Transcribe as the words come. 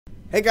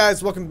Hey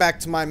guys, welcome back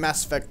to my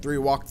Mass Effect 3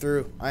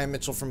 walkthrough. I am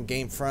Mitchell from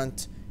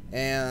GameFront,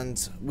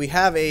 and we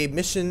have a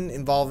mission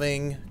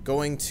involving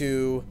going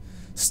to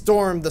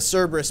storm the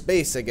Cerberus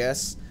base, I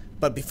guess.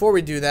 But before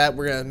we do that,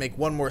 we're going to make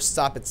one more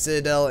stop at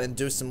Citadel and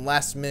do some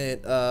last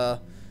minute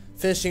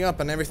finishing up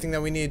on everything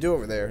that we need to do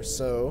over there.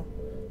 So,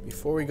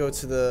 before we go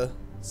to the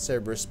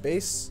Cerberus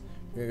base,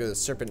 we're going to go to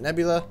Serpent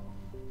Nebula.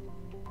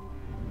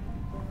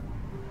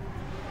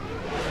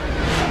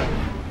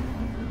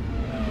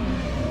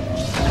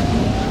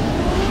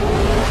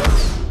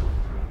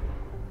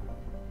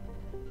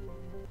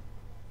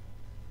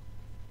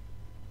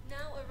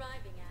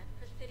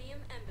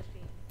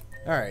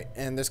 Alright,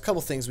 and there's a couple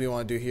things we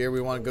want to do here.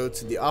 We want to go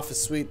to the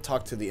office suite,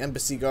 talk to the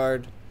embassy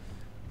guard.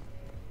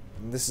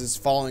 And this is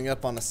following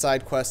up on a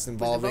side quest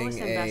involving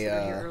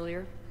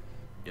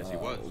Yes, he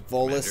was.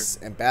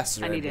 Volus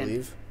ambassador, I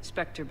believe. In.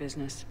 Spectre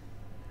business.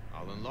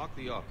 I'll unlock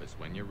the office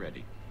when you're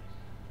ready.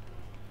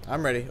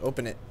 I'm ready.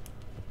 Open it.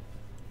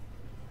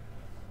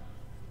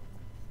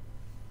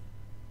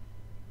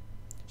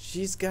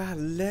 She's got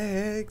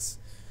legs.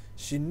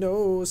 She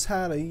knows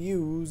how to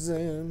use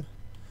them.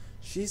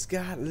 She's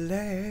got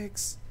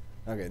legs.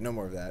 Okay, no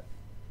more of that.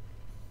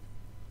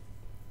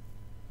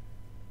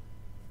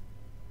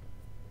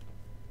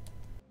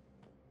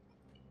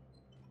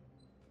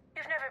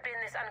 You've never been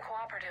this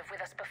uncooperative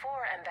with us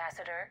before,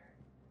 Ambassador.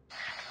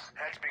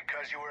 That's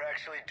because you were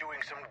actually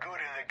doing some good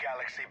in the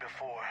galaxy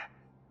before.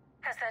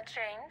 Has that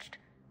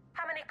changed?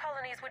 How many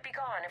colonies would be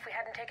gone if we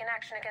hadn't taken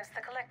action against the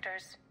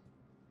Collectors?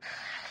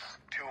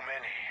 Too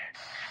many.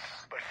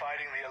 But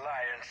fighting the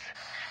Alliance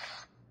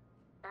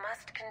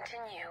must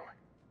continue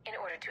in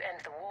order to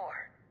end the war.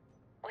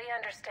 We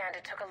understand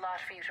it took a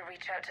lot for you to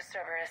reach out to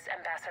Cerberus,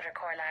 Ambassador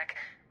Korlak.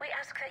 We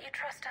ask that you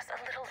trust us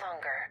a little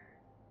longer.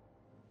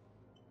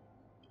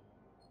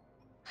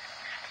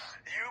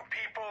 You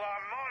people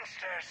are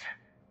monsters!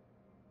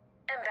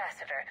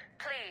 Ambassador,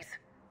 please.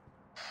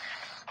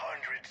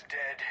 Hundreds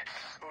dead.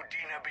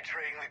 Udina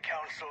betraying the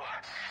Council.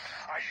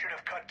 I should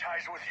have cut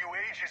ties with you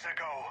ages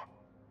ago.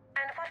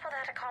 And what will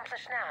that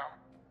accomplish now?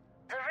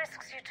 The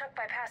risks you took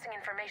by passing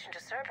information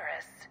to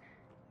Cerberus,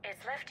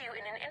 it's left you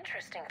in an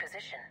interesting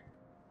position.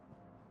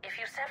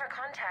 If you sever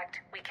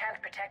contact, we can't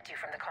protect you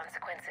from the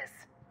consequences.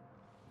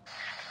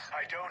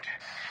 I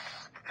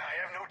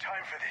have no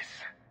time for this.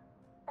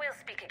 We'll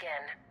speak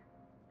again.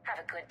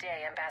 Have a good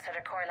day, Ambassador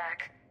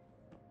Korlak.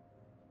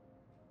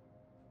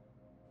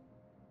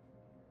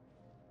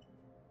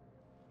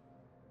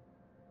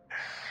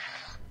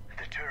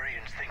 The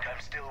Turians think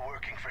I'm still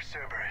working for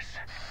Cerberus.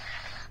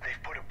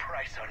 They've put a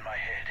price on my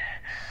head.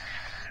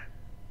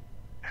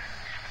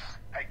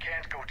 I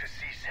can't go to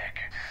CSEC,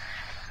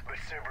 but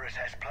Cerberus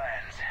has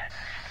plans.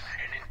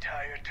 An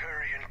entire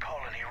Turian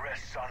colony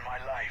rests on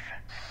my life.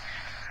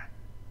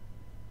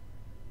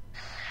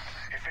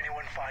 If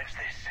anyone finds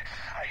this,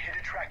 I hid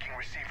a tracking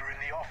receiver in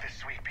the office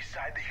suite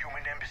beside the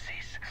human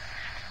embassies.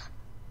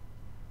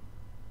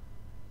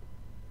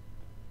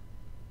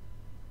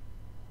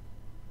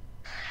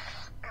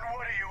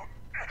 What are you...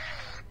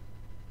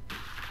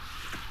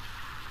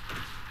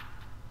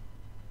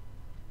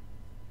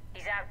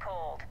 He's out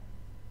cold.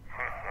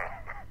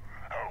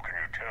 How can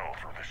you tell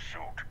through the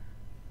suit?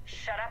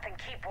 Shut up and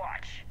keep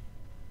watch.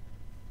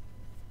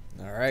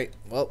 Alright,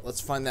 well,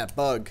 let's find that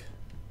bug.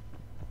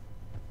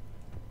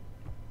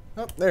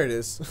 Oh, there it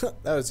is.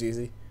 That was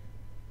easy.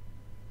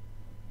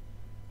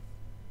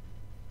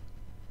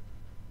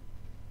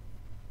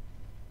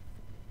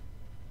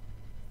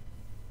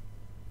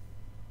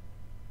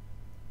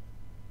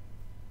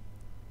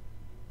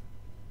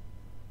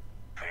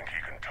 Think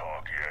he can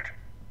talk yet?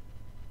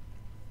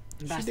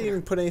 She didn't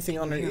even put anything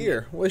on her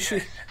ear. What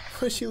is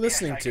she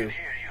listening Yes, I to? can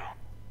hear you.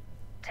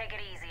 Take it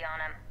easy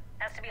on him.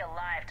 Has to be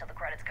alive till the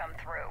credits come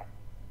through.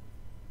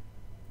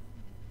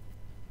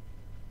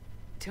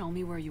 Tell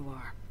me where you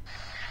are.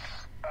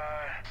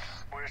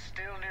 We're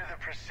still near the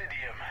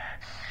Presidium.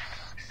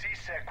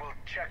 CSEC will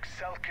check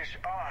Selkish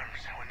arms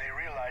when they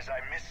realize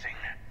I'm missing.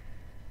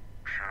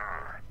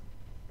 Sure.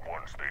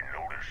 Once they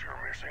notice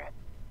you're missing.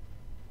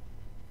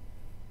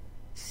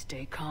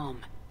 Stay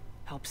calm.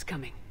 Help's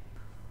coming.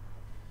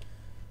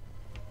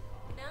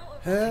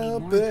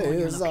 Help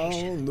is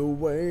on the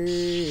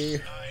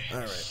way.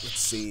 Alright, let's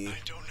see.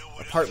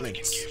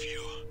 Apartments.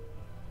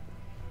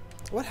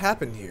 What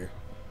happened here?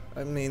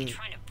 I mean,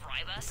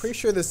 I'm pretty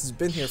sure this has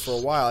been here for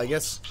a while. I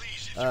guess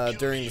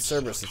during the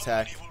Cerberus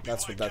attack,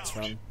 that's what that's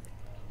from.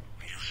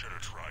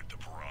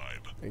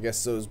 I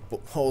guess those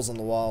holes on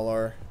the wall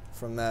are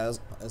from that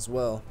as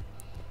well.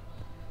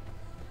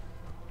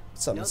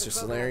 What's up, Mr.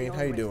 Solarian?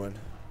 How you doing?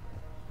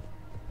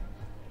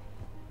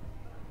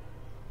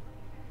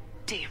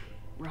 Damn,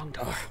 wrong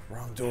door. Oh,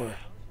 wrong door.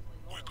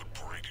 We could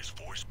break his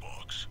voice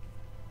box.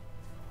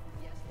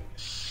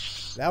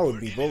 That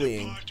would be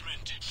bullying.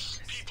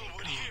 People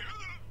would hear.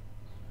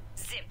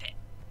 Zip it.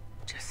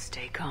 Just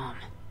stay calm.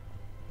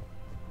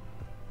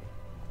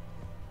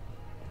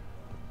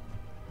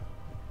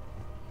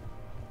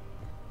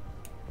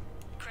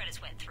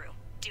 Credits went through.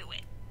 Do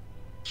it.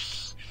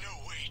 No,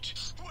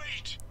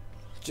 wait.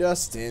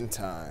 Just in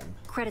time.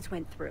 Credits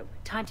went through.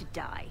 Time to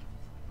die.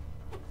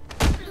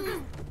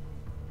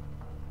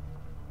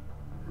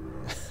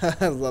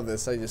 I love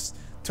this. I just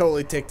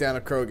totally take down a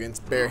Krogan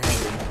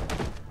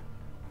barehanded.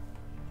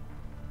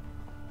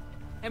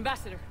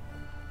 Ambassador.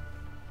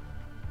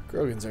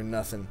 Krogans are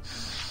nothing.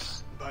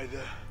 By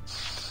the...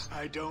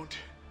 I don't...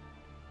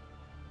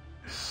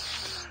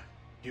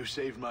 You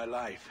saved my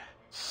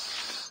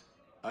life.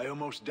 I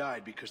almost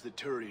died because the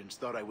Turians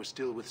thought I was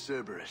still with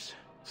Cerberus.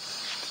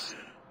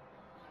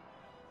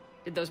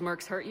 Did those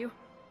mercs hurt you?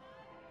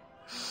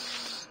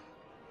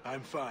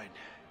 I'm fine.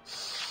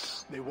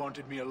 They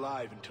wanted me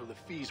alive until the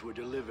fees were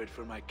delivered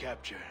for my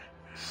capture.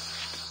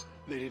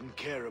 They didn't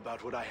care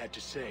about what I had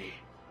to say.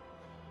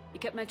 You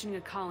kept mentioning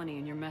a colony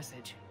in your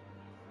message.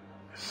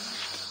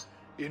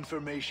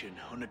 Information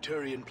on a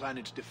Turian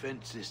planet's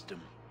defense system.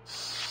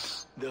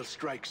 They'll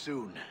strike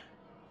soon.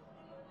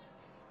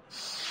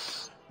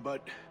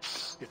 But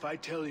if I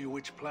tell you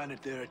which planet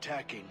they're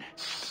attacking,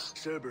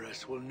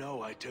 Cerberus will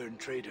know I turned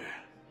traitor.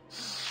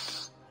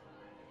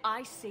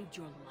 I saved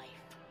your life.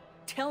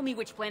 Tell me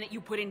which planet you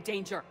put in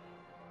danger.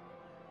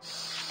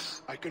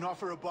 I can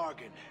offer a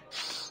bargain.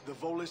 The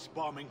Volus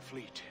bombing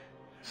fleet.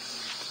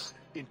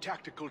 In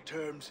tactical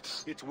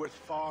terms, it's worth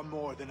far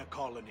more than a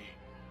colony.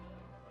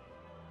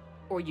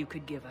 Or you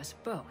could give us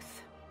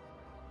both.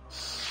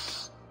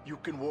 You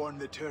can warn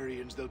the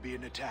Turians there'll be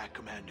an attack,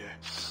 Commander.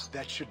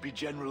 That should be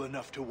general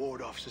enough to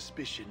ward off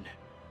suspicion.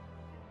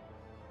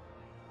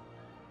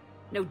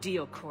 No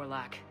deal,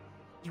 Korlak.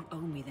 You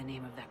owe me the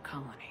name of that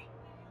colony.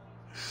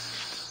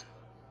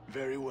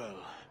 Very well.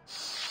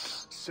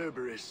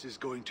 Cerberus is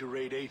going to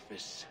raid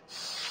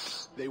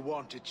Aphis. They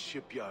want its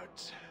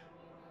shipyards.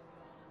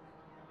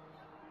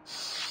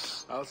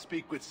 I'll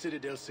speak with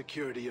Citadel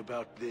security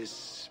about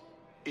this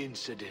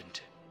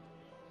incident.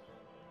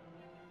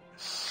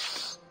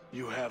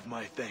 You have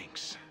my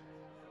thanks.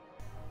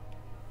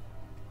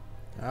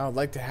 I would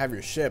like to have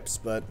your ships,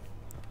 but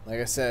like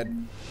I said,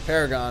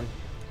 Paragon.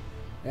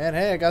 And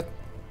hey, I got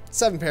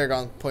 7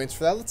 Paragon points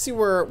for that. Let's see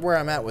where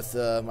I'm at with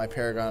my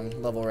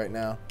Paragon level right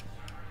now.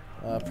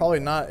 Probably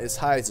not as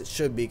high as it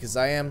should be because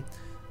I am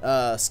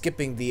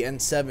skipping the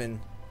N7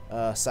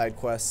 side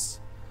quests.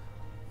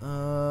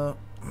 I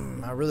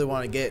really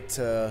want to get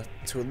to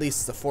at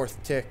least the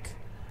 4th tick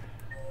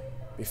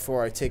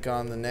before I take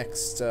on the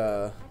next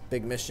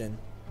big mission.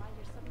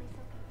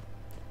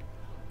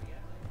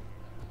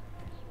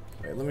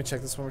 Wait, let me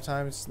check this one more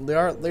time.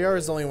 Liara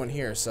is the only one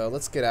here, so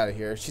let's get out of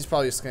here. She's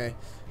probably just gonna,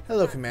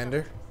 hello,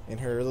 Commander, in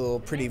her little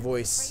pretty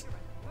voice.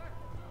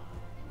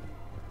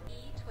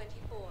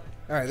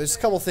 Alright, there's a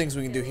couple things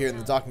we can do here in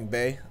the docking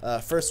bay.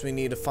 First, we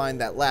need to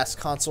find that last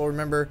console.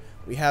 Remember,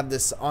 we have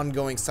this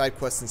ongoing side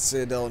quest in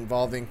Citadel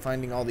involving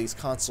finding all these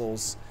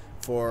consoles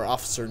for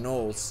Officer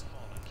Knowles.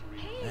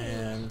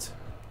 And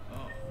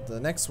the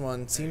next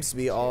one seems to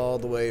be all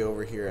the way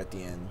over here at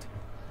the end.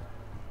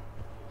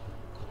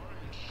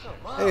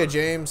 Hey,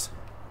 James.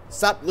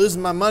 Stop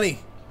losing my money.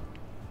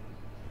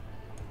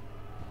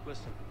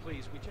 Listen,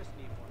 please, we just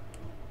need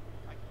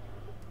one.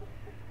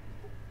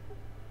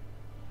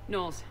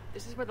 Knowles,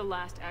 this is where the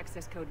last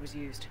access code was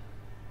used.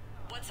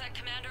 What's that,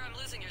 Commander? I'm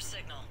losing your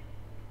signal.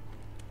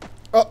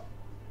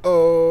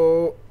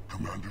 Oh.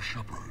 Commander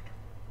Shepard,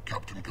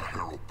 Captain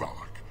Gahero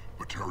Balak,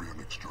 Batarian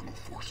External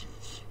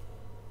Forces.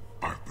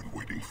 I've been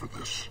waiting for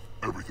this.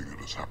 Everything that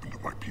has happened to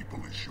my people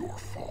is your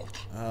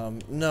fault.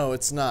 No,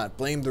 it's not.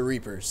 Blame the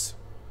Reapers.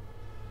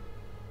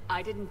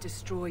 I didn't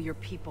destroy your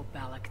people,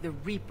 Balak. The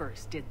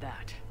Reapers did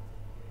that.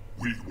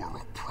 We were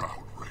a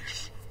proud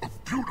race. A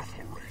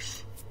beautiful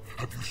race.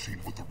 Have you seen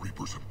what the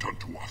Reapers have done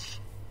to us?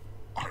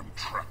 I'm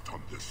trapped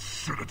on this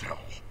Citadel.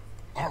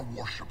 Our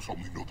warships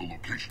only know the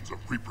locations of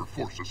Reaper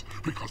forces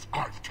because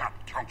I've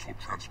tapped Council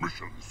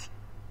transmissions.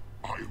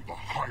 I am the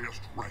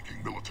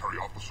highest-ranking military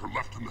officer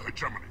left in the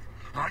hegemony,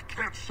 and I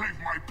can't save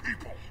my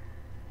people.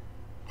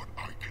 But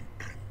I can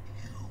end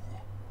you.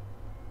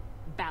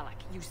 Balak,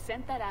 you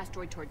sent that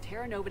asteroid toward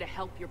Terra Nova to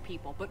help your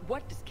people, but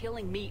what does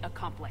killing me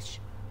accomplish?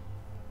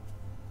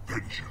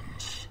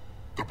 Vengeance.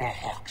 The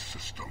Bahak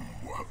system,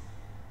 well...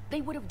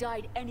 They would have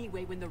died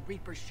anyway when the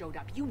Reapers showed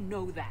up. You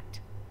know that.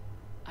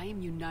 I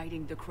am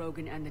uniting the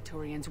Krogan and the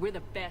Turians. We're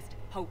the best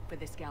hope for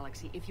this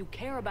galaxy. If you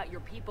care about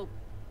your people...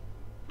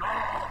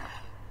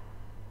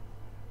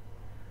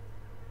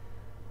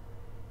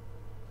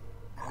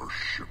 Our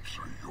ships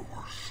are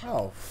yours.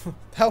 Oh,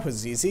 that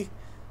was easy.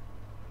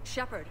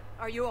 Shepard,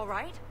 are you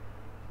alright?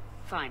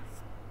 Fine.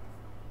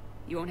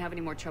 You won't have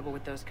any more trouble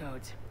with those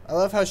codes. I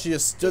love how she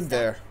just stood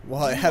there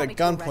while I had a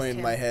gun pointed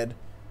in my head.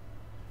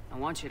 I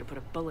want you to put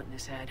a bullet in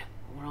his head.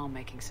 We're all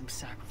making some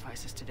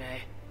sacrifices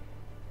today.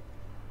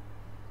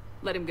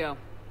 Let him go.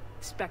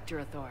 Respect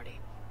your authority.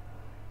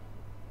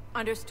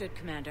 Understood,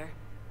 Commander.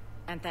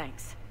 And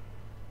thanks.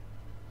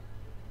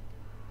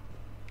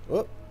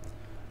 Whoop.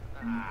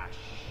 Ah,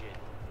 shit.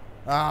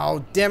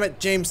 Oh, damn it,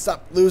 James,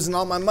 stop losing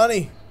all my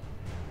money.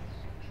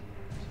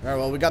 Alright,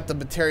 well, we got the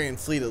Batarian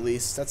fleet at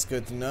least. That's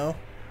good to know.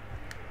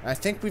 I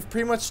think we've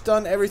pretty much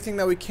done everything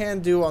that we can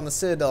do on the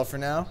Citadel for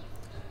now.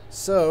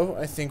 So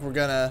I think we're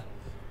gonna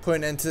put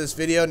an end to this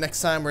video.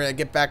 Next time we're gonna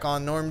get back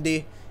on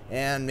Normandy,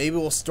 and maybe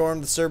we'll storm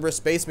the Cerberus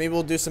base. Maybe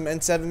we'll do some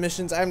N7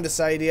 missions. I haven't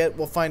decided yet.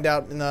 We'll find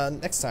out in the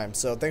next time.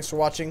 So thanks for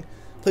watching.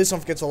 Please don't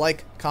forget to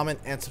like, comment,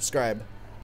 and subscribe.